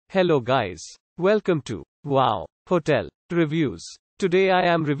Hello guys. Welcome to Wow Hotel Reviews. Today I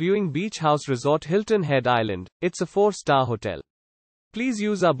am reviewing Beach House Resort Hilton Head Island. It's a 4-star hotel. Please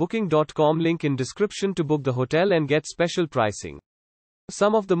use our booking.com link in description to book the hotel and get special pricing.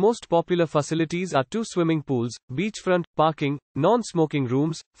 Some of the most popular facilities are 2 swimming pools, beachfront parking, non-smoking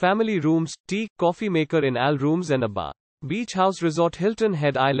rooms, family rooms, tea, coffee maker in all rooms and a bar. Beach House Resort Hilton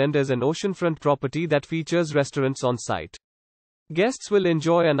Head Island is an oceanfront property that features restaurants on site. Guests will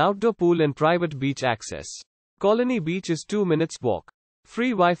enjoy an outdoor pool and private beach access. Coligny Beach is 2 minutes walk.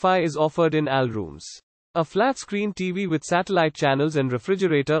 Free Wi-Fi is offered in all rooms. A flat-screen TV with satellite channels and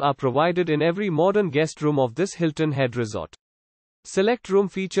refrigerator are provided in every modern guest room of this Hilton Head resort. Select room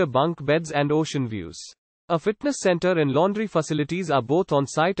feature bunk beds and ocean views. A fitness center and laundry facilities are both on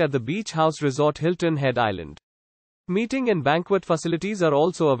site at the Beach House Resort Hilton Head Island. Meeting and banquet facilities are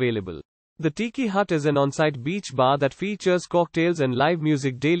also available. The Tiki Hut is an on-site beach bar that features cocktails and live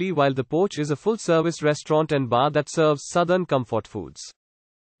music daily, while the Porch is a full-service restaurant and bar that serves southern comfort foods.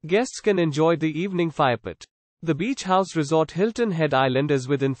 Guests can enjoy the evening firepit. The Beach House Resort Hilton Head Island is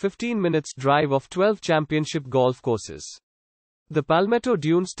within 15 minutes drive of 12 championship golf courses. The Palmetto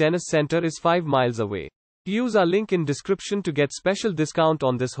Dunes Tennis Center is 5 miles away. Use our link in description to get special discount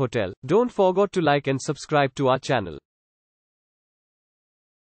on this hotel. Don't forget to like and subscribe to our channel.